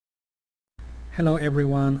Hello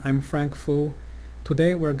everyone, I'm Frank Fu.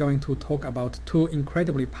 Today we're going to talk about two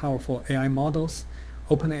incredibly powerful AI models,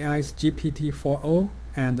 OpenAI's GPT-4o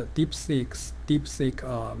and DeepSeek's DeepSeek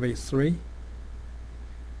v3.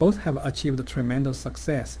 Both have achieved tremendous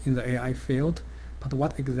success in the AI field, but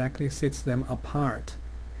what exactly sets them apart?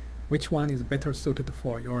 Which one is better suited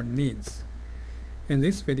for your needs? In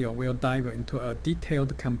this video, we'll dive into a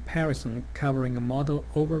detailed comparison covering model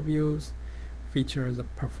overviews, features,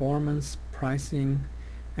 performance, pricing,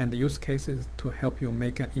 and use cases to help you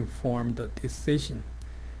make an informed decision.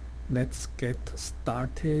 Let's get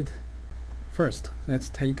started. First, let's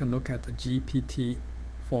take a look at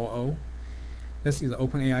GPT-4o. This is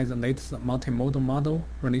OpenAI's latest multimodal model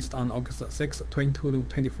released on August 6,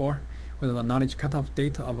 2024 with a knowledge cutoff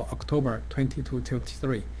date of October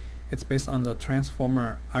 2023. It's based on the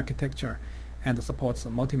transformer architecture and supports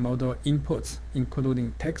multimodal inputs,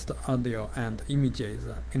 including text, audio, and images,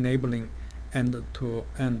 enabling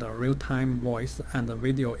end-to-end real-time voice and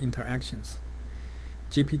video interactions.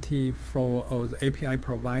 GPT-4o's API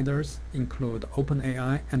providers include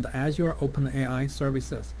OpenAI and Azure OpenAI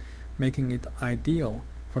services, making it ideal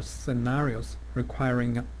for scenarios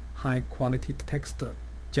requiring high-quality text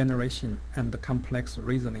generation and complex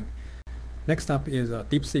reasoning. Next up is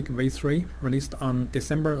DeepSeek v3, released on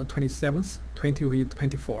December 27,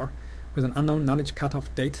 2024, with an unknown knowledge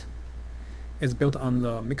cutoff date. It's built on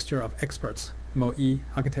the mixture of experts, MoE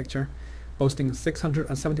architecture, boasting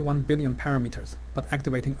 671 billion parameters, but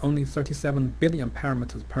activating only 37 billion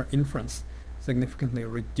parameters per inference, significantly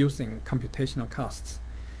reducing computational costs.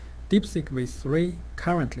 DeepSeek v3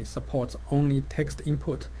 currently supports only text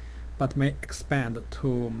input, but may expand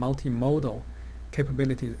to multimodal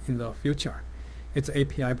capabilities in the future. Its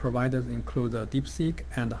API providers include DeepSeek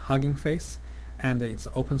and Hugging Face, and it's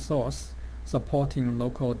open source, supporting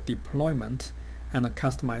local deployment and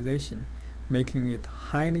customization, making it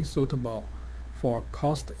highly suitable for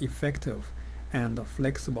cost-effective and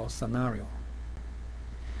flexible scenario.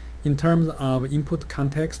 In terms of input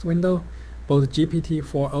context window, both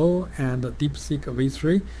GPT-4o and DeepSeek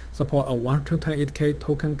v3 support a 128K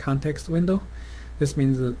token context window. This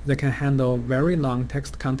means they can handle very long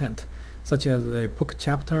text content, such as a book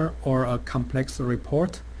chapter or a complex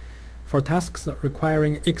report. For tasks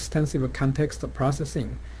requiring extensive context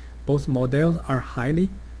processing, both models are highly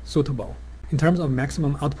suitable. In terms of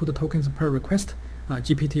maximum output tokens per request,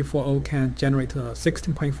 GPT-4o can generate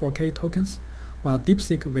 16.4K tokens, while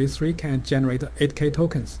DeepSeek v3 can generate 8K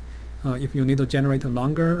tokens. If you need to generate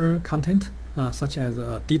longer content, such as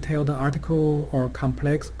a detailed article or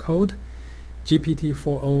complex code,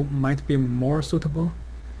 GPT-4o might be more suitable.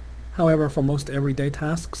 However, for most everyday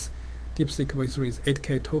tasks, DeepSeek v3's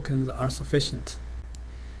 8K tokens are sufficient.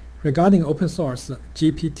 Regarding open source,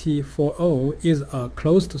 GPT-4o is a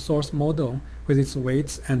closed source model with its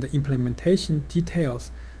weights and implementation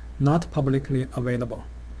details not publicly available.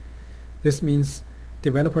 This means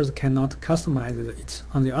developers cannot customize it.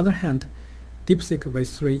 On the other hand, DeepSeek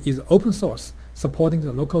v3 is open source, supporting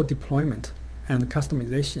the local deployment and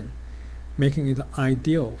customization, making it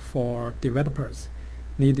ideal for developers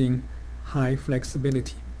needing high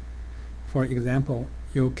flexibility. For example,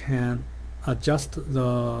 you can adjust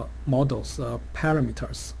the model's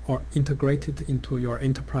parameters or integrate it into your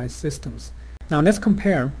enterprise systems. Now let's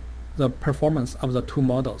compare the performance of the two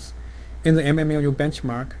models. In the MMLU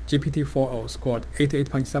benchmark, GPT-4o scored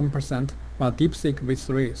 88.7%, while DeepSeek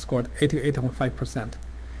v3 scored 88.5%.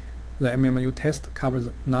 The MMLU test covers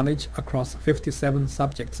knowledge across 57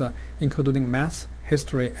 subjects, including math,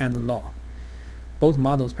 history, and law. Both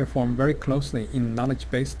models perform very closely in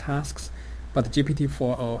knowledge-based tasks, but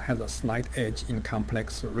GPT-4o has a slight edge in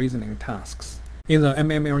complex reasoning tasks. In the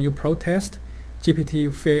MMLU Pro test,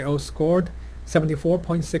 GPT-4o scored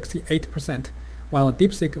 74.68%, while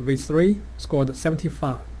DeepSeek v3 scored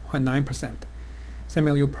 75.9%.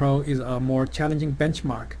 MMLU Pro is a more challenging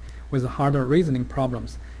benchmark with harder reasoning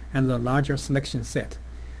problems and a larger selection set.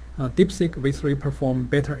 DeepSeek v3 performed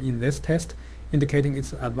better in this test, indicating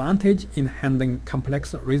its advantage in handling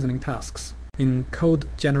complex reasoning tasks. In code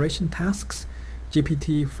generation tasks,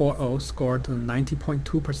 GPT-4o scored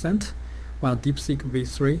 90.2%, while DeepSeek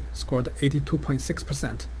v3 scored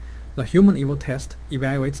 82.6%. The human evil test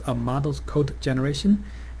evaluates a model's code generation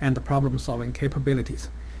and problem-solving capabilities.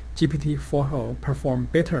 GPT-4o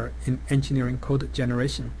performed better in engineering code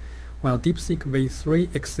generation, while DeepSeek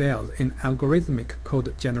v3 excels in algorithmic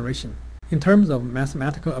code generation. In terms of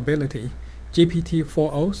mathematical ability,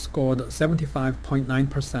 GPT-4o scored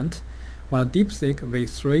 75.9%, while DeepSeek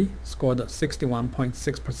v3 scored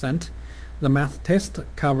 61.6%. The math test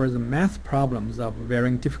covers math problems of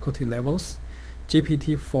varying difficulty levels.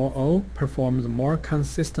 GPT-4o performs more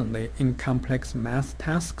consistently in complex math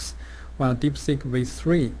tasks, while DeepSeek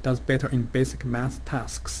v3 does better in basic math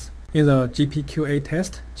tasks. In the GPQA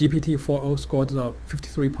test, GPT-4o scored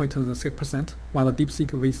 53.6%, while the DeepSeek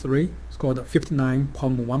v3 scored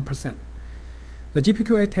 59.1%. The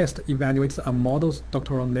GPQA test evaluates a model's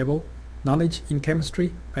doctoral level knowledge in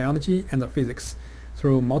chemistry, biology, and physics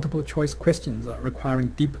through multiple choice questions requiring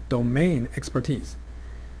deep domain expertise.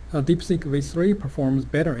 DeepSeek v3 performs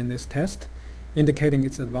better in this test, indicating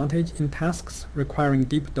its advantage in tasks requiring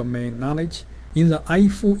deep domain knowledge. In the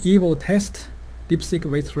if-evil test, DeepSeek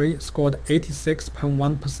v3 scored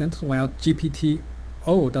 86.1%, while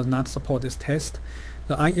GPT-4o does not support this test.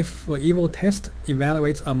 The if-evil test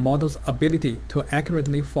evaluates a model's ability to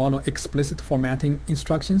accurately follow explicit formatting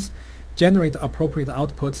instructions, generate appropriate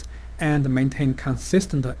outputs, and maintain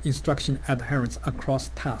consistent instruction adherence across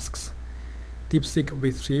tasks. DeepSeek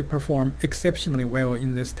v3 performed exceptionally well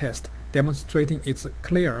in this test, demonstrating its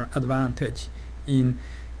clear advantage in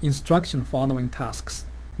instruction following tasks.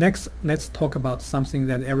 Next, let's talk about something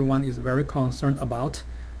that everyone is very concerned about,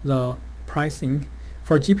 the pricing.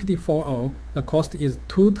 For GPT-4o, the cost is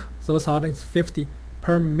 $2,050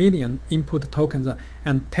 per million input tokens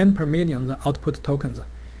and 10 per million output tokens.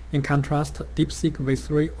 In contrast, DeepSeek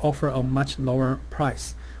v3 offers a much lower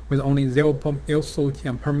price, with only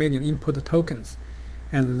 0.0 per million input tokens,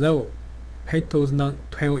 and though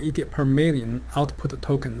 $12 per million output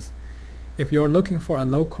tokens. If you're looking for a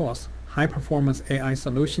low-cost, high-performance AI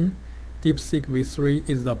solution, DeepSeek v3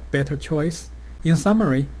 is the better choice. In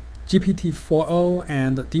summary, GPT-4o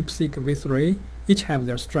and DeepSeek v3 each have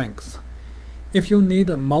their strengths. If you need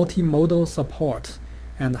multimodal support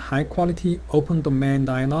and high-quality open domain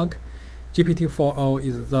dialogue, GPT-4o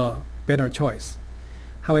is the better choice.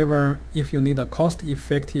 However, if you need a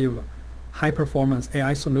cost-effective, high-performance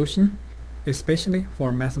AI solution, especially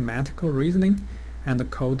for mathematical reasoning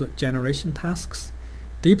and code generation tasks,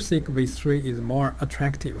 DeepSeek v3 is more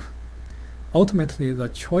attractive. Ultimately, the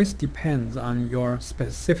choice depends on your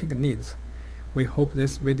specific needs. We hope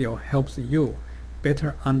this video helps you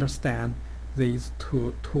better understand these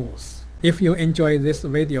two tools. If you enjoy this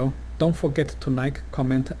video, don't forget to like,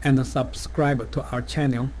 comment, and subscribe to our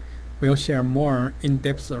channel. We'll share more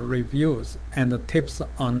in-depth reviews and tips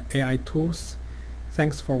on AI tools.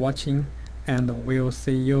 Thanks for watching, and we'll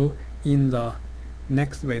see you in the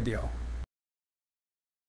next video.